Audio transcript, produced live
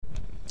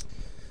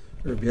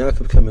Rabbi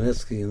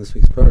Yaakov in this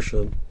week's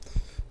Parsha,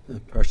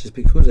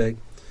 Vayakhel-Pekudei,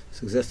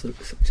 suggests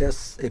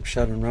a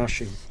pshat in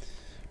Rashi.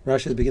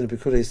 Rashi at the beginning of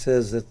Pekudei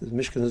says that the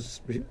Mishkan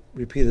is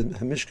repeated,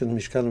 Hamishkan,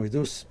 Mishkan,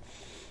 Vidus,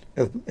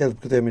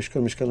 El-Pekudei,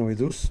 Mishkan, Mishkan,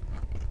 Vidus.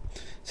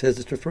 Says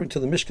it's referring to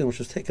the Mishkan, which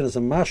was taken as a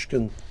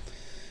mashkan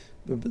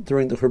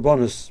during the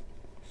Churbanus,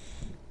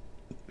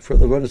 for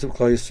the runners of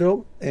Klal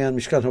Yisrael, and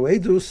Mishkan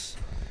Ha'edus,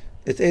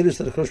 it's Edus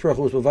that the Kodesh Baruch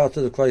Hu was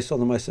Vavata the Klal Yisrael,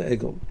 the Maisa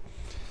Egel.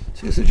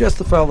 So you suggest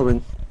the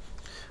following.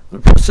 When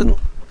a person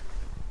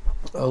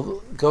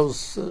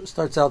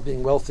starts out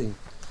being wealthy,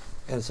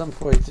 and at some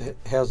point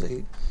has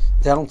a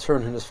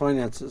downturn in his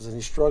finances and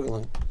he's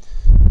struggling,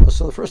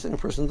 so the first thing a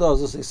person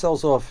does is he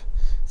sells off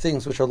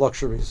things which are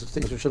luxuries,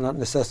 things which are not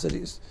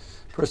necessities.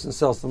 The person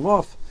sells them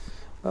off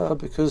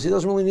because he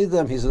doesn't really need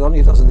them. He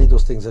doesn't need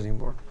those things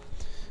anymore.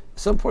 At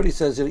some point he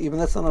says, even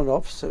that's not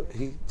enough, so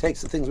he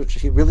takes the things which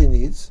he really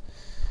needs.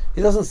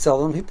 He doesn't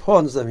sell them, he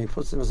pawns them, he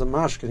puts them as a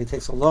mashkin, he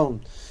takes a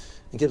loan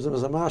and gives them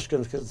as a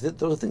mashkin, because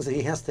those are things that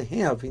he has to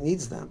have, he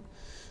needs them.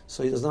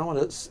 So he does not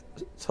want to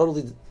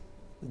totally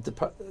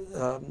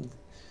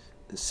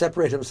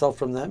separate himself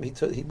from them.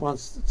 He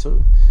wants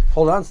to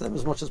hold on to them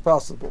as much as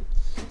possible.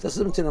 This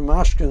is between a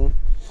mashkin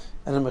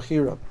and a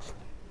mechira.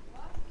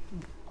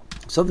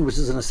 Something which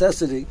is a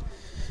necessity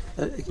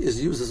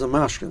is used as a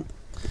mashkin.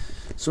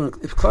 So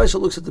if Klal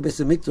Yisrael looks at the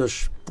Beis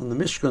Hamikdash and the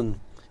Mishkan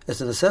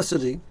as a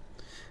necessity,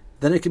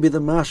 then it could be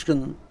the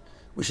mashkin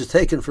which is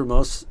taken from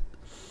us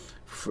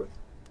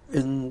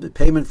in the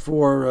payment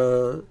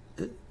for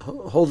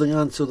holding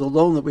on to the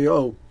loan that we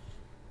owe.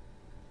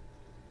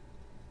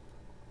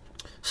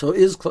 So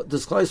does Klal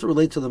Yisrael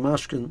relate to the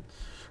mashkin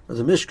or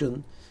the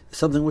Mishkan,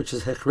 something which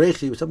is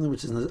hechrechi, something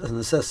which is a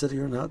necessity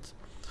or not?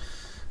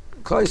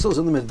 Klal Yisrael is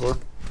in the Midbar.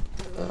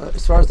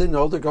 As far as they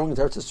know, they're going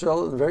into Eretz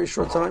Yisrael in a very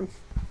short time.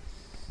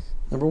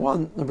 Number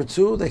one. Number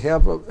two, they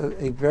have a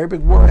very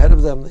big war ahead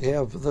of them. They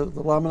have the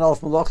Laman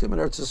Aleph Malachim in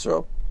Eretz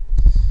Yisrael.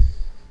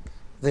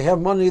 They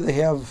have money, they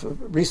have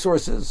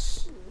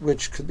resources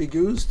which could be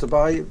used to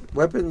buy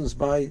weapons,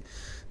 buy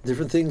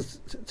different things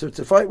to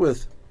fight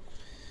with.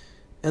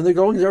 And they're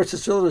going to Eretz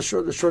Yisrael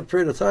in a short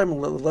period of time,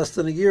 less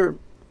than a year.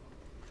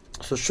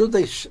 So should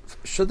they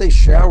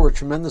shower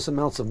tremendous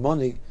amounts of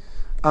money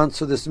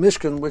onto this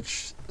Mishkan,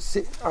 which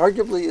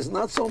arguably is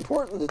not so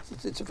important?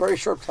 It's a very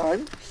short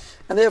time,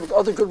 and they have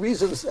other good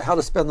reasons how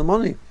to spend the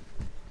money.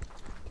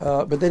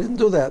 But they didn't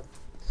do that.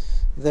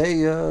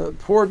 They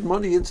poured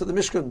money into the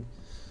Mishkan.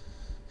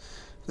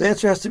 The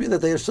answer has to be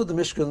that they understood the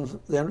Mishkan.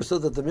 They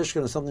understood that the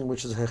Mishkan is something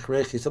which is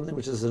hechrechi, something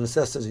which is a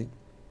necessity.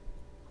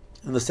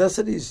 And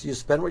necessities, you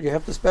spend what you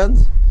have to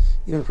spend.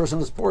 Even a person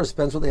who's poor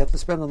spends what they have to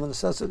spend on the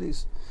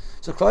necessities.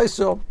 So Klal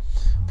Yisrael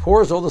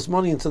pours all this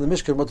money into the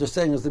Mishkan. What they're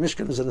saying is the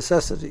Mishkan is a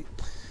necessity.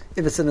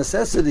 If it's a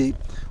necessity,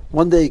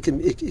 one day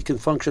it can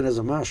function as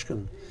a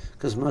mashkan,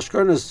 because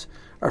mashkanas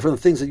are from the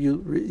things that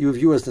you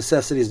view as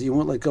necessities that you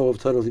won't let go of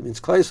totally. It means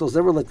Klal Yisrael has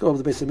never let go of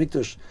the Beis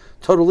Hamikdash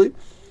totally.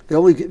 They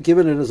only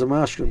given it as a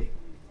mashkan.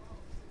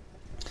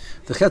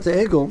 The Chet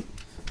Egel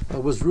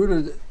was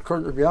rooted,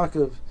 according to Rabbi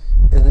Yaakov,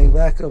 in a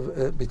lack of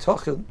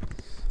bitachon.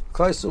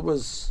 Klal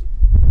Yisrael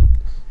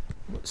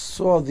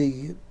saw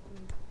the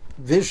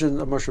vision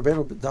of Moshe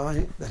Rabbeinu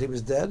dying, that he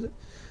was dead.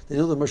 They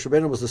knew that Moshe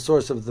Rabbeinu was the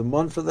source of the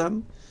mun for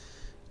them.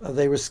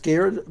 They were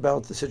scared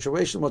about the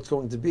situation, what's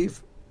going to be.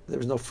 There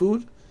was no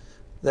food.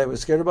 They were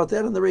scared about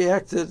that, and they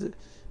reacted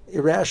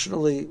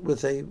irrationally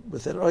with an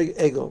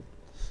ego.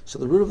 So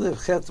the root of the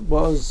chet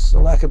was a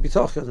lack of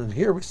bitachon, and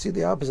here we see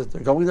the opposite.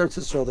 They're going there to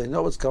Israel. They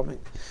know what's coming.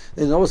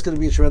 They know it's going to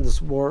be a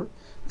tremendous war.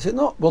 They say,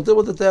 no, we'll deal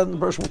with it then. The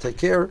person will take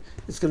care.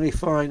 It's going to be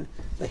fine.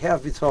 They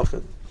have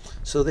bitachon.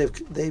 So they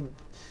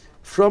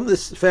from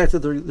this fact that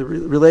they're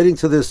relating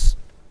to this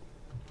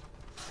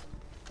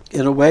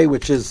in a way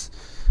which is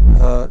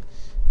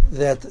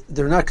that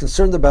they're not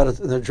concerned about it,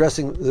 and they're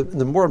addressing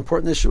the more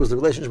important issue is the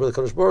relationship with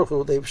the Kodesh Baruch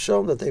Hu. They've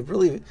shown that they've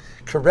really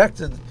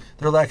corrected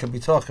their lack of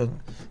bitachon,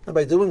 and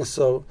by doing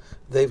so,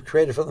 they've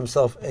created for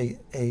themselves a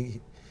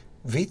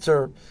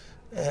vitor,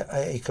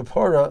 a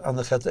kapara on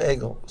the Chet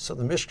Egel. So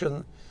the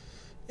Mishkan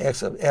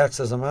acts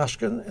as a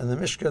mashkan, and the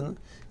Mishkan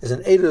is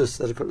an edus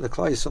that the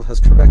Klal Yisrael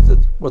has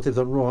corrected what they've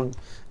done wrong,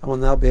 and will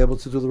now be able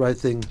to do the right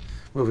thing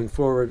moving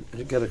forward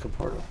and get a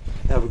kapara.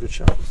 Have a good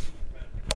Shabbos.